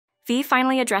V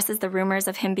finally addresses the rumors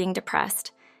of him being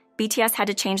depressed. BTS had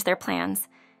to change their plans.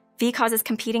 V causes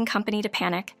competing company to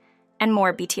panic, and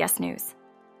more BTS news.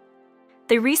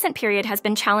 The recent period has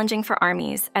been challenging for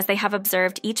ARMYs as they have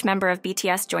observed each member of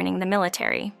BTS joining the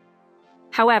military.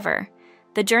 However,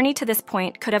 the journey to this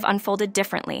point could have unfolded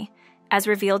differently, as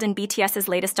revealed in BTS's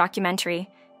latest documentary,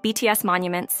 BTS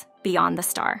Monuments Beyond the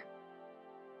Star.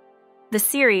 The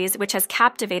series, which has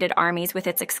captivated ARMYs with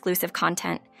its exclusive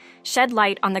content, shed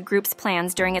light on the group's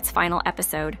plans during its final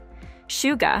episode.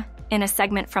 Suga, in a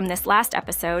segment from this last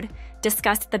episode,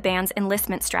 discussed the band's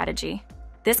enlistment strategy.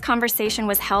 This conversation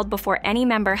was held before any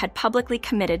member had publicly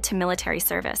committed to military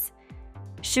service.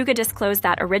 Suga disclosed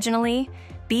that originally,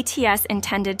 BTS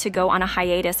intended to go on a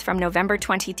hiatus from November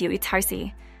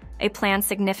 2023, a plan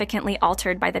significantly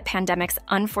altered by the pandemic's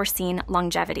unforeseen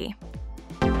longevity.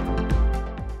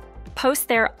 Post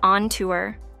their On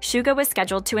Tour, Suga was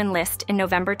scheduled to enlist in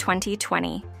November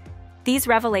 2020. These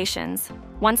revelations,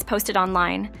 once posted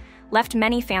online, left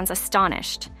many fans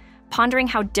astonished, pondering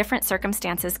how different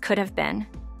circumstances could have been.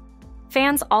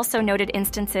 Fans also noted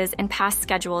instances in past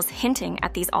schedules hinting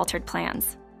at these altered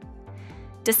plans.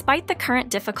 Despite the current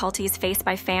difficulties faced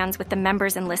by fans with the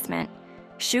members' enlistment,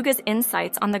 Suga's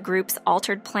insights on the group's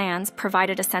altered plans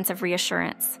provided a sense of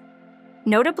reassurance.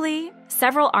 Notably,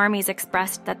 several ARMYs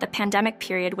expressed that the pandemic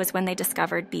period was when they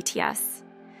discovered BTS.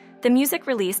 The music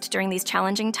released during these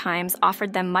challenging times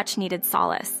offered them much-needed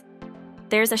solace.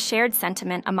 There's a shared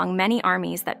sentiment among many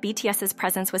ARMYs that BTS's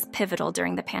presence was pivotal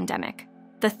during the pandemic.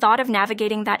 The thought of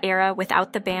navigating that era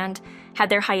without the band, had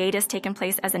their hiatus taken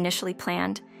place as initially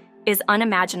planned, is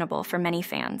unimaginable for many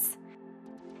fans.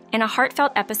 In a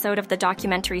heartfelt episode of the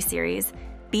documentary series,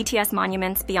 BTS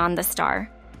Monuments Beyond the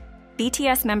Star,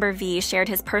 BTS member V shared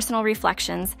his personal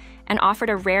reflections and offered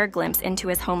a rare glimpse into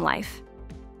his home life.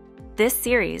 This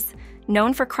series,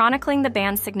 known for chronicling the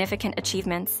band's significant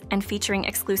achievements and featuring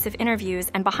exclusive interviews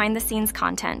and behind-the-scenes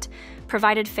content,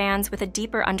 provided fans with a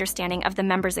deeper understanding of the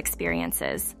members'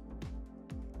 experiences.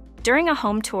 During a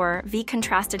home tour, V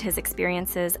contrasted his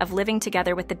experiences of living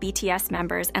together with the BTS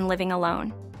members and living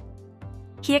alone.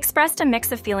 He expressed a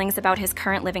mix of feelings about his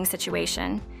current living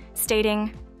situation,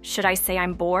 stating, "Should I say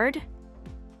I'm bored?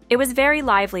 It was very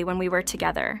lively when we were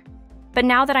together. But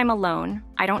now that I'm alone,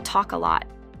 I don't talk a lot.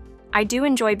 I do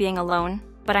enjoy being alone,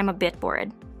 but I'm a bit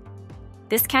bored."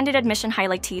 This candid admission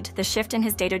highlighted the shift in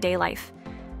his day-to-day life.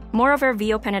 Moreover,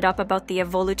 V opened up about the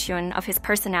evolution of his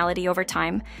personality over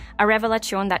time, a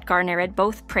revelation that garnered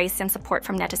both praise and support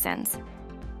from netizens.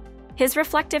 His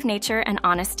reflective nature and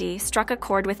honesty struck a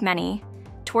chord with many.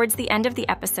 Towards the end of the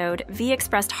episode, V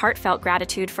expressed heartfelt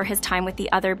gratitude for his time with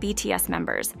the other BTS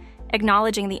members,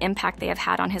 acknowledging the impact they have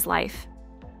had on his life.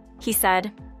 He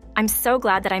said, "I'm so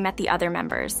glad that I met the other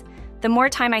members. The more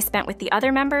time I spent with the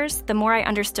other members, the more I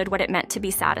understood what it meant to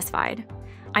be satisfied.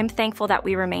 I'm thankful that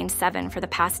we remained 7 for the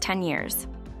past 10 years."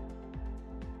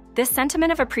 This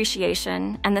sentiment of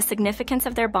appreciation and the significance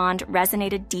of their bond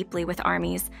resonated deeply with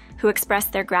ARMYs, who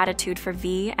expressed their gratitude for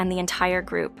V and the entire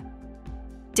group.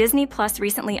 Disney Plus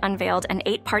recently unveiled an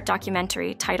 8-part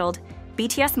documentary titled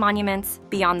BTS Monuments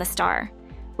Beyond the Star,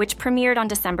 which premiered on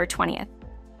December 20th.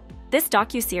 This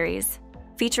docuseries,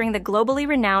 featuring the globally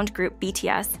renowned group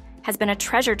BTS, has been a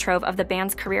treasure trove of the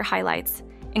band's career highlights,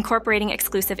 incorporating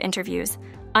exclusive interviews,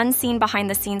 unseen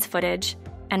behind-the-scenes footage,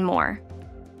 and more.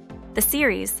 The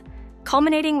series,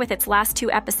 culminating with its last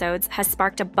 2 episodes, has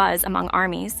sparked a buzz among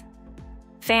ARMYs.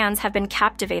 Fans have been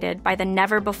captivated by the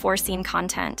never-before-seen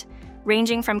content,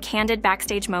 ranging from candid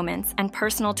backstage moments and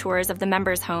personal tours of the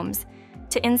members' homes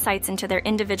to insights into their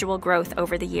individual growth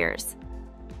over the years.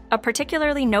 A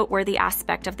particularly noteworthy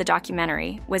aspect of the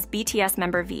documentary was BTS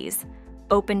member V's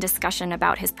open discussion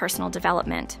about his personal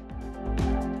development.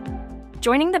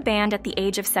 Joining the band at the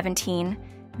age of 17,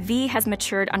 V has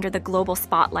matured under the global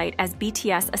spotlight as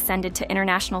BTS ascended to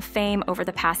international fame over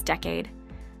the past decade.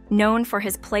 Known for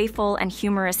his playful and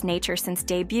humorous nature since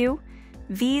debut,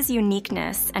 V's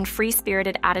uniqueness and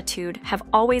free-spirited attitude have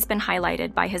always been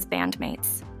highlighted by his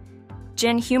bandmates.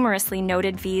 Jin humorously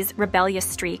noted V's rebellious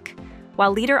streak,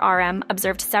 while leader RM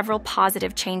observed several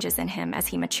positive changes in him as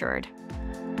he matured.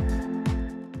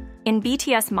 In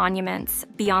BTS Monuments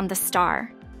Beyond the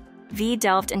Star, V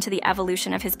delved into the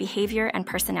evolution of his behavior and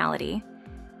personality.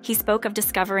 He spoke of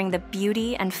discovering the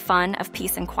beauty and fun of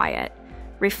peace and quiet,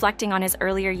 reflecting on his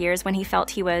earlier years when he felt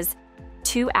he was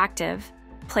too active,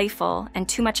 playful, and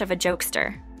too much of a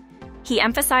jokester. He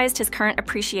emphasized his current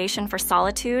appreciation for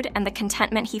solitude and the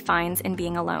contentment he finds in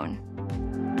being alone.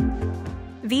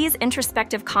 V's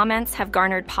introspective comments have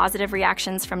garnered positive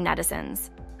reactions from netizens,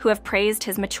 who have praised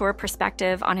his mature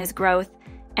perspective on his growth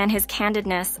and his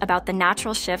candidness about the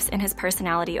natural shifts in his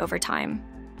personality over time.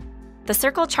 The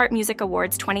Circle Chart Music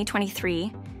Awards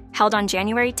 2023, held on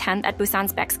January 10th at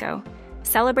Busan's Bexco,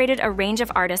 celebrated a range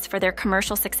of artists for their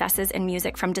commercial successes in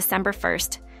music from December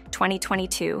 1st,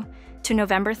 2022 to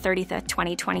November 30th,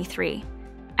 2023,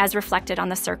 as reflected on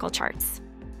the Circle charts.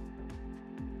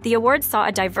 The awards saw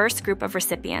a diverse group of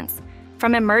recipients,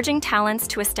 from emerging talents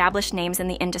to established names in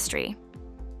the industry.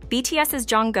 BTS's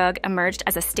Jungkook emerged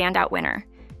as a standout winner,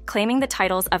 claiming the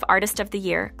titles of Artist of the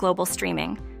Year Global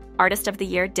Streaming, Artist of the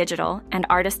Year Digital, and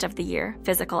Artist of the Year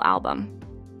Physical Album.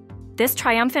 This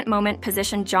triumphant moment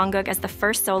positioned Jungkook as the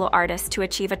first solo artist to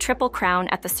achieve a triple crown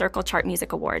at the Circle Chart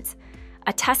Music Awards,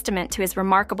 a testament to his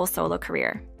remarkable solo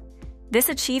career. This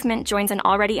achievement joins an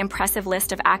already impressive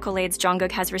list of accolades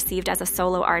Jungkook has received as a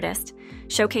solo artist,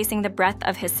 showcasing the breadth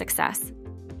of his success.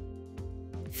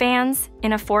 Fans,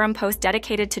 in a forum post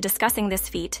dedicated to discussing this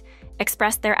feat,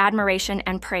 expressed their admiration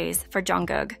and praise for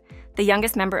Jungkook, the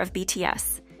youngest member of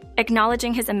BTS,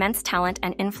 acknowledging his immense talent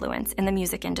and influence in the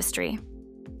music industry.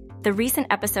 The recent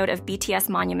episode of BTS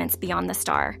Monuments Beyond the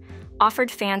Star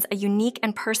offered fans a unique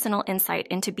and personal insight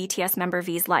into BTS member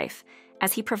V's life,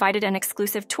 as he provided an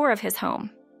exclusive tour of his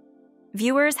home.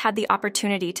 Viewers had the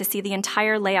opportunity to see the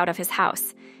entire layout of his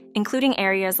house, including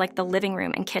areas like the living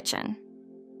room and kitchen.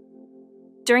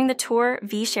 During the tour,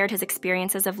 V shared his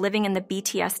experiences of living in the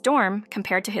BTS dorm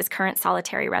compared to his current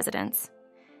solitary residence.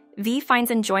 V finds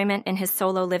enjoyment in his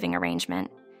solo living arrangement.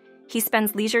 He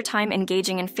spends leisure time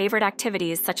engaging in favorite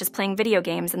activities such as playing video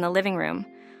games in the living room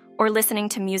or listening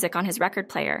to music on his record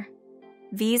player.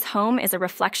 V's home is a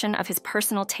reflection of his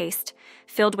personal taste,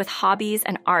 filled with hobbies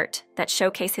and art that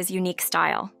showcase his unique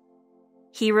style.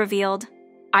 He revealed,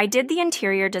 "I did the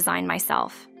interior design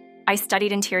myself. I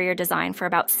studied interior design for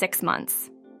about 6 months.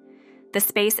 The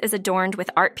space is adorned with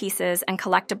art pieces and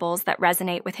collectibles that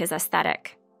resonate with his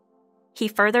aesthetic." He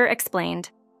further explained,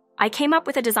 "I came up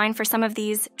with a design for some of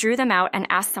these, drew them out, and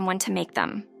asked someone to make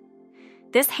them.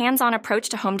 This hands-on approach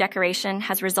to home decoration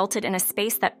has resulted in a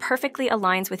space that perfectly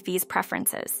aligns with V's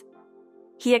preferences."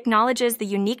 He acknowledges the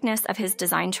uniqueness of his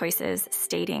design choices,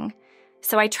 stating,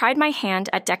 "So I tried my hand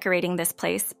at decorating this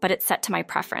place, but it's set to my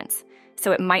preference,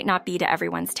 so it might not be to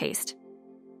everyone's taste."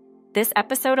 This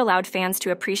episode allowed fans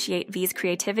to appreciate V's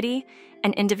creativity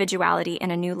and individuality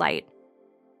in a new light.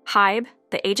 Hybe,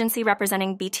 the agency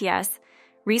representing BTS,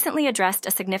 recently addressed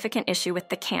a significant issue with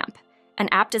The Camp, an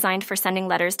app designed for sending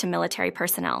letters to military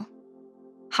personnel.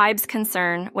 Hybe's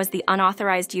concern was the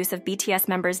unauthorized use of BTS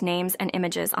members' names and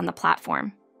images on the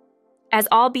platform. As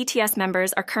all BTS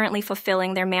members are currently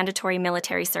fulfilling their mandatory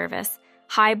military service,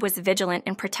 Hybe was vigilant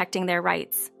in protecting their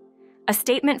rights. A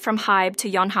statement from Hybe to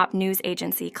Yonhap News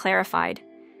Agency clarified.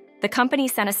 The company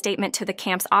sent a statement to the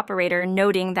camp's operator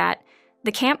noting that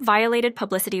the camp violated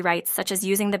publicity rights such as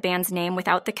using the band's name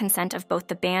without the consent of both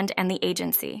the band and the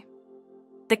agency.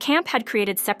 The camp had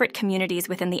created separate communities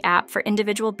within the app for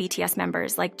individual BTS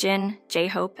members like Jin,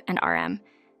 J-Hope, and RM.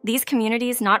 These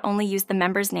communities not only used the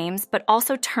members' names, but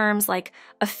also terms like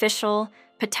official,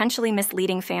 potentially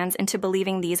misleading fans into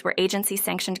believing these were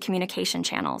agency-sanctioned communication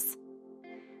channels.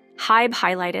 Hybe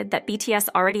highlighted that BTS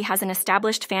already has an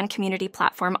established fan community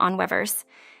platform on Weverse,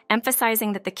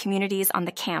 emphasizing that the communities on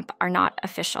the camp are not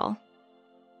official.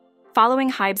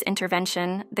 Following Hybe's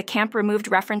intervention, the camp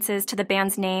removed references to the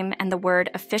band's name and the word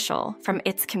official from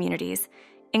its communities,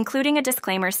 including a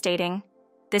disclaimer stating,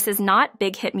 "This is not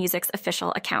Big Hit Music's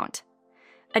official account."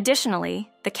 Additionally,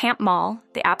 the Camp Mall,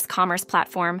 the app's commerce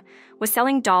platform, was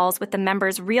selling dolls with the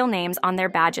members' real names on their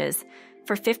badges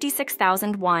for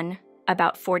 56,000 won,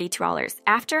 about $42.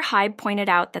 After Hybe pointed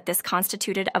out that this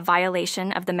constituted a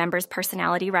violation of the members'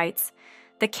 personality rights,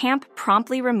 the camp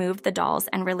promptly removed the dolls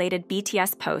and related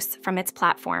BTS posts from its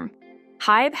platform.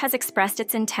 Hybe has expressed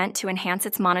its intent to enhance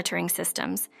its monitoring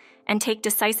systems and take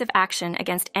decisive action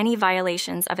against any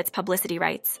violations of its publicity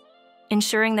rights,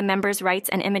 ensuring the members' rights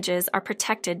and images are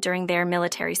protected during their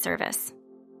military service.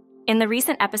 In the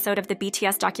recent episode of the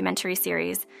BTS documentary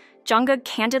series, Jungkook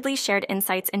candidly shared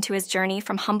insights into his journey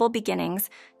from humble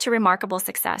beginnings to remarkable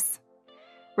success.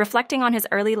 Reflecting on his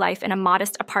early life in a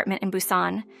modest apartment in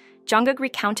Busan, Jungkook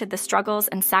recounted the struggles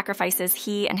and sacrifices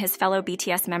he and his fellow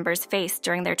BTS members faced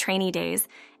during their trainee days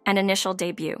and initial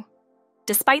debut.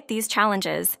 Despite these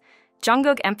challenges,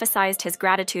 Jungkook emphasized his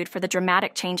gratitude for the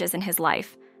dramatic changes in his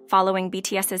life following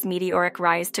BTS's meteoric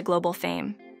rise to global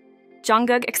fame.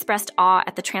 Jungkook expressed awe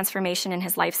at the transformation in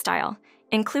his lifestyle,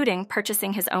 including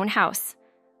purchasing his own house.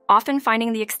 Often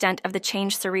finding the extent of the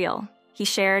change surreal, he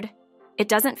shared, "It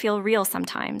doesn't feel real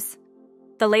sometimes."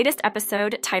 The latest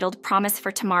episode, titled Promise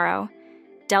for Tomorrow,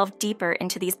 delved deeper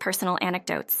into these personal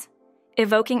anecdotes.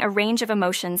 evoking a range of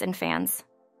emotions in fans.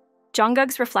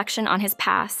 Jungkook's reflection on his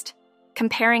past,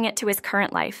 comparing it to his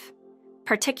current life,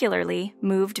 particularly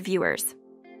moved viewers.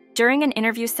 During an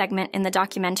interview segment in the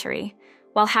documentary,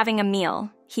 while having a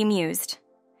meal, he mused,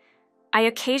 "I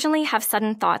occasionally have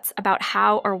sudden thoughts about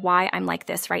how or why I'm like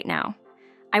this right now.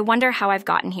 I wonder how I've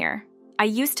gotten here. I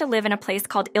used to live in a place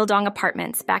called Ildong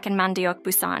Apartments back in Mandeok,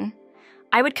 Busan.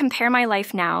 I would compare my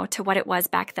life now to what it was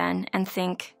back then and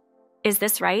think, is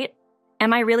this right?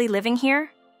 Am I really living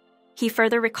here?" He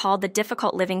further recalled the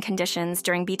difficult living conditions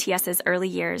during BTS's early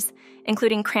years,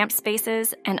 including cramped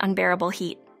spaces and unbearable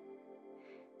heat.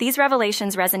 These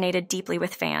revelations resonated deeply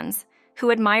with fans, who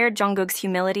admired Jungkook's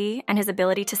humility and his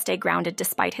ability to stay grounded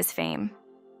despite his fame.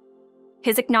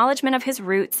 His acknowledgement of his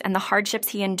roots and the hardships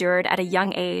he endured at a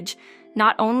young age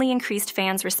not only increased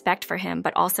fans' respect for him,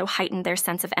 but also heightened their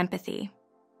sense of empathy.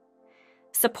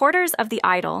 Supporters of the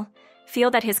idol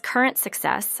feel that his current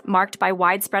success, marked by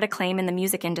widespread acclaim in the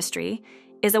music industry,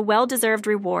 is a well-deserved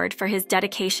reward for his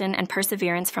dedication and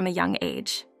perseverance from a young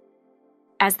age.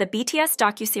 As the BTS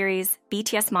docuseries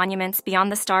BTS Monuments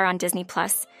Beyond the Star on Disney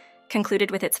Plus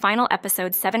concluded with its final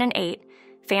episodes 7 and 8,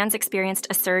 fans experienced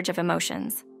a surge of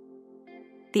emotions.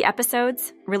 The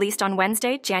episodes, released on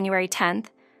Wednesday, January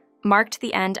 10th, marked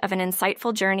the end of an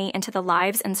insightful journey into the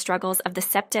lives and struggles of the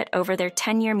septet over their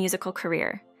 10-year musical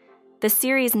career. The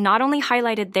series not only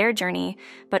highlighted their journey,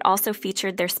 but also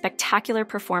featured their spectacular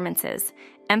performances,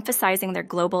 emphasizing their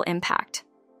global impact.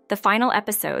 The final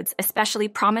episodes, especially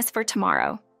Promise for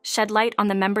Tomorrow, shed light on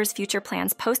the members' future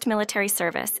plans post-military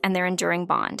service and their enduring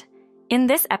bond. In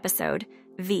this episode,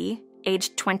 V,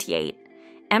 aged 28,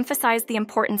 emphasized the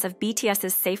importance of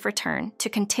BTS's safe return to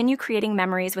continue creating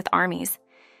memories with armies.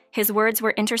 His words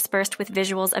were interspersed with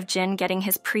visuals of Jin getting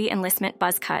his pre-enlistment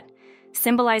buzz cut,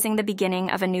 symbolizing the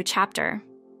beginning of a new chapter.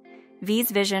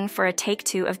 V's vision for a take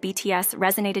two of BTS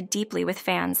resonated deeply with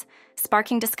fans,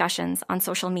 sparking discussions on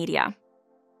social media.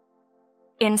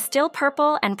 In Still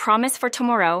Purple and Promise for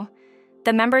Tomorrow,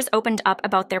 the members opened up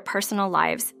about their personal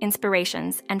lives,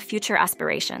 inspirations, and future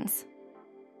aspirations.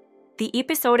 The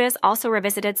episodes also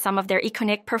revisited some of their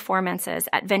iconic performances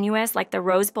at venues like the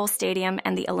Rose Bowl Stadium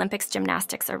and the Olympics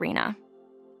Gymnastics Arena.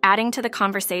 Adding to the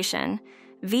conversation,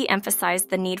 V emphasized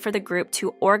the need for the group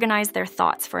to organize their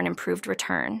thoughts for an improved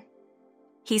return.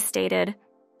 He stated,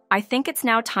 "I think it's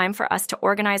now time for us to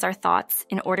organize our thoughts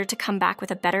in order to come back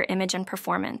with a better image and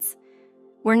performance.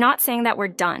 We're not saying that we're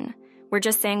done. We're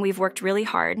just saying we've worked really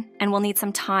hard and we'll need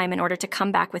some time in order to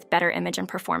come back with better image and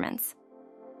performance."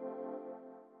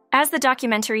 As the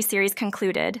documentary series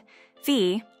concluded,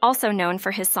 V, also known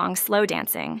for his song Slow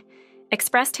Dancing,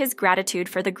 expressed his gratitude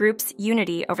for the group's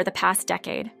unity over the past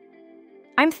decade.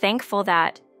 "I'm thankful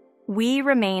that we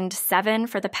remained 7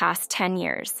 for the past 10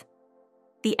 years.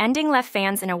 The ending left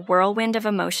fans in a whirlwind of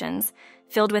emotions,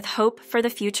 filled with hope for the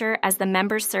future as the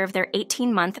members serve their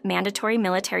 18-month mandatory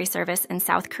military service in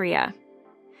South Korea.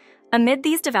 Amid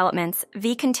these developments,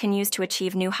 V continues to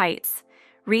achieve new heights,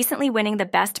 recently winning the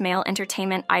Best Male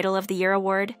Entertainment Idol of the Year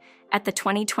award at the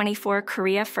 2024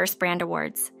 Korea First Brand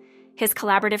Awards. His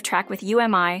collaborative track with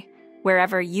UMI,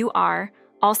 Wherever You Are,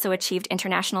 also achieved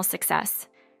international success,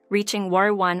 reaching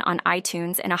 #1 on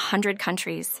iTunes in 100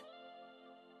 countries.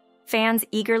 Fans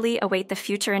eagerly await the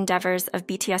future endeavors of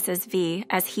BTS's V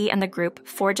as he and the group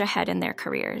forge ahead in their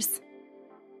careers.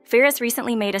 V has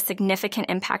recently made a significant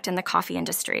impact in the coffee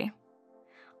industry.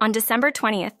 On December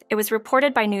 20th, it was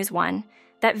reported by News One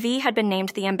that V had been named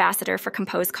the ambassador for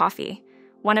Compose Coffee,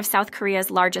 one of South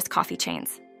Korea's largest coffee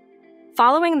chains.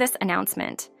 Following this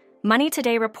announcement, Money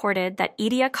Today reported that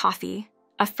Edia Coffee,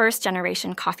 a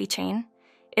first-generation coffee chain,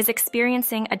 is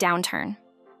experiencing a downturn.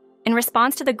 In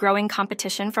response to the growing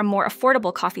competition from more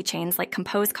affordable coffee chains like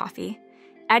Compose Coffee,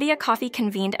 Edia Coffee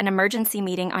convened an emergency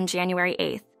meeting on January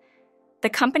 8th. The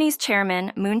company's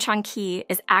chairman, Moon Chang-ki,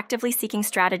 is actively seeking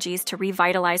strategies to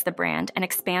revitalize the brand and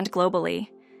expand globally,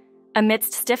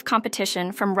 amidst stiff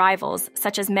competition from rivals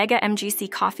such as Mega MGC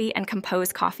Coffee and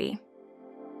Compose Coffee.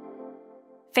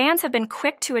 Fans have been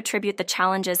quick to attribute the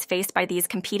challenges faced by these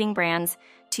competing brands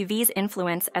to V's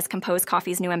influence as Compose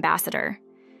Coffee's new ambassador.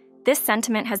 This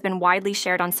sentiment has been widely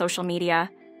shared on social media,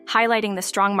 highlighting the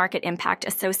strong market impact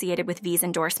associated with V's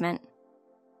endorsement.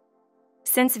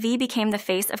 Since V became the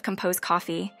face of Compose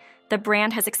Coffee, the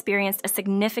brand has experienced a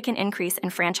significant increase in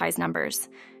franchise numbers,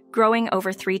 growing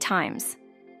over 3 times.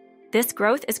 This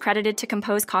growth is credited to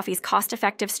Compose Coffee's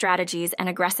cost-effective strategies and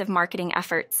aggressive marketing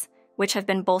efforts, which have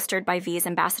been bolstered by V's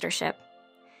ambassadorship.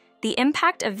 The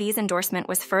impact of V's endorsement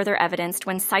was further evidenced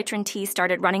when citron tea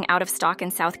started running out of stock in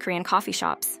South Korean coffee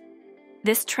shops.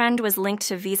 This trend was linked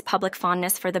to V's public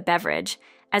fondness for the beverage,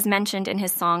 as mentioned in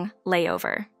his song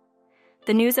Layover.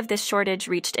 The news of this shortage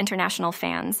reached international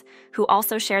fans, who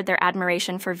also shared their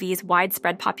admiration for V's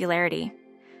widespread popularity.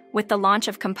 With the launch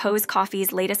of Compose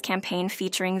Coffee's latest campaign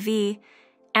featuring V,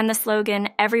 and the slogan,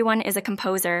 "Everyone is a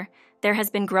composer," there has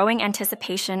been growing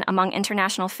anticipation among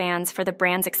international fans for the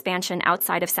brand's expansion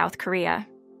outside of South Korea.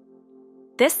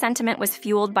 This sentiment was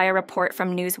fueled by a report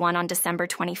from News One on December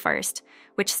 21st,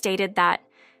 which stated that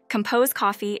Compose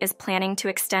Coffee is planning to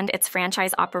extend its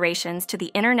franchise operations to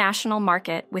the international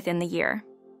market within the year.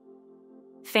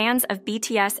 Fans of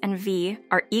BTS and V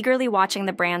are eagerly watching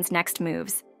the brand's next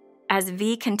moves, as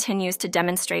V continues to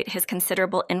demonstrate his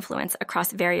considerable influence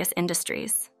across various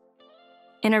industries.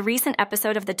 In a recent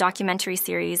episode of the documentary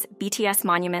series BTS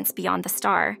Monuments Beyond the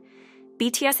Star,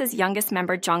 BTS's youngest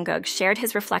member Jungkook shared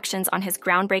his reflections on his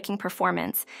groundbreaking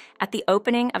performance at the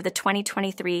opening of the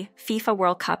 2023 FIFA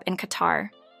World Cup in Qatar.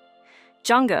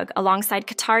 Jungkook, alongside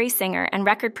Qatari singer and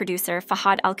record producer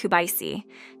Fahad Al-Kubaisi,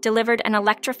 delivered an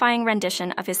electrifying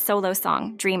rendition of his solo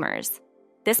song, Dreamers.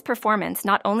 This performance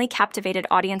not only captivated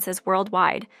audiences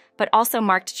worldwide, but also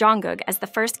marked Jungkook as the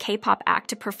first K-pop act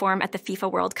to perform at the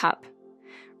FIFA World Cup.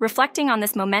 Reflecting on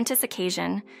this momentous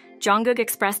occasion, Jungkook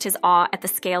expressed his awe at the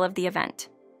scale of the event.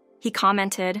 He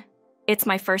commented, "It's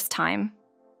my first time.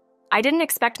 I didn't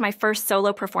expect my first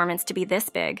solo performance to be this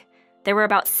big. There were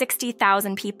about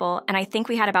 60,000 people, and I think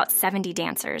we had about 70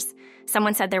 dancers.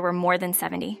 Someone said there were more than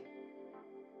 70.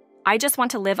 I just want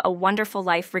to live a wonderful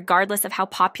life regardless of how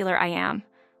popular I am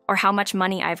or how much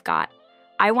money I've got.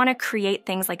 I want to create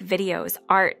things like videos,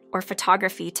 art, or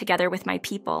photography together with my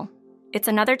people. It's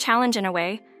another challenge in a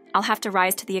way. I'll have to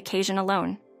rise to the occasion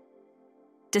alone."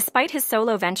 Despite his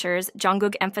solo ventures,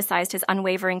 Jungkook emphasized his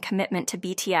unwavering commitment to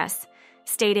BTS,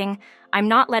 stating, "I'm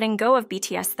not letting go of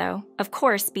BTS though. Of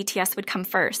course, BTS would come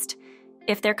first.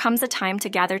 If there comes a time to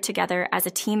gather together as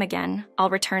a team again, I'll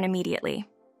return immediately."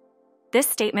 This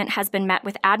statement has been met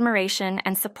with admiration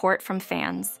and support from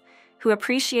fans, who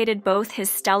appreciated both his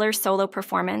stellar solo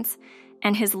performance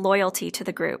and his loyalty to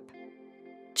the group.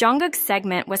 Jungkook's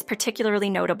segment was particularly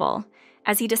notable,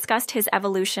 as he discussed his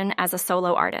evolution as a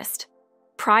solo artist.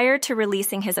 Prior to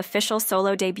releasing his official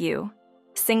solo debut,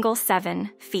 Single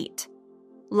 7 Feet,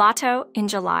 Lotto in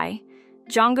July,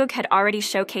 Jungkook had already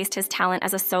showcased his talent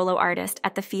as a solo artist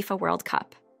at the FIFA World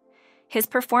Cup. His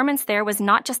performance there was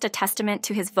not just a testament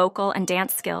to his vocal and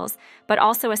dance skills, but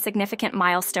also a significant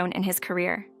milestone in his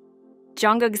career.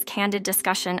 Jungkook's candid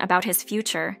discussion about his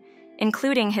future,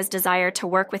 including his desire to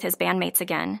work with his bandmates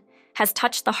again, has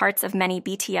touched the hearts of many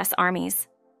BTS armies.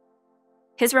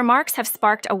 His remarks have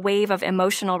sparked a wave of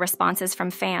emotional responses from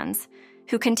fans,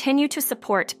 who continue to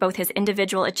support both his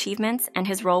individual achievements and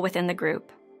his role within the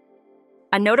group.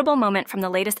 A notable moment from the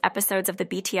latest episodes of the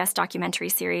BTS documentary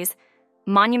series,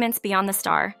 Monuments Beyond the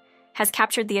Star, has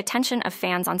captured the attention of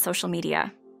fans on social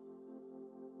media.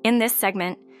 In this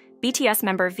segment, BTS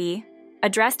member V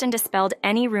addressed and dispelled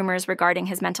any rumors regarding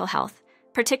his mental health,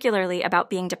 particularly about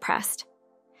being depressed.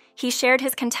 He shared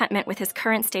his contentment with his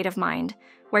current state of mind,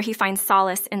 where he finds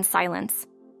solace in silence.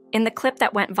 In the clip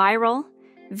that went viral,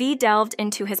 V delved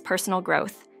into his personal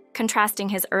growth, contrasting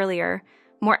his earlier,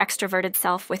 more extroverted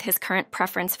self with his current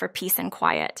preference for peace and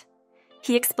quiet.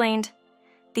 He explained,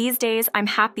 "These days, I'm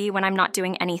happy when I'm not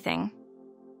doing anything.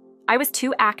 I was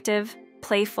too active,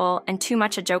 playful, and too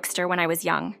much a jokester when I was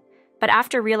young. But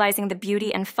after realizing the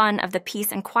beauty and fun of the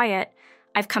peace and quiet,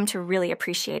 I've come to really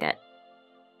appreciate it."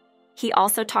 He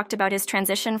also talked about his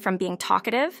transition from being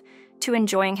talkative to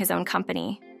enjoying his own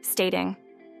company, stating,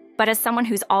 "But as someone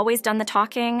who's always done the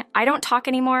talking, I don't talk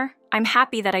anymore. I'm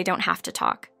happy that I don't have to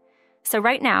talk. So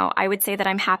right now, I would say that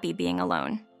I'm happy being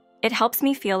alone. It helps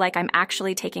me feel like I'm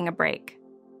actually taking a break."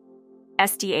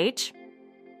 SDH?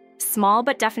 Small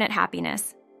but definite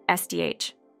happiness,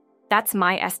 SDH. That's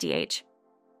my SDH.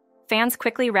 Fans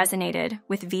quickly resonated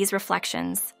with V's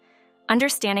reflections,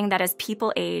 understanding that as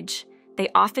people age, they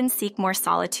often seek more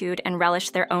solitude and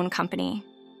relish their own company.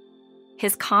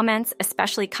 His comments,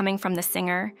 especially coming from the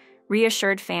singer,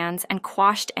 reassured fans and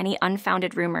quashed any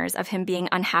unfounded rumors of him being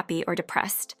unhappy or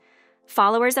depressed.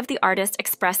 Followers of the artist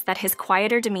expressed that his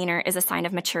quieter demeanor is a sign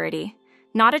of maturity,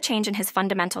 not a change in his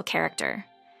fundamental character.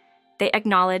 They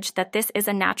acknowledged that this is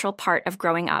a natural part of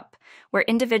growing up, where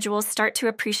individuals start to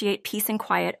appreciate peace and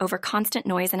quiet over constant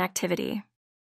noise and activity.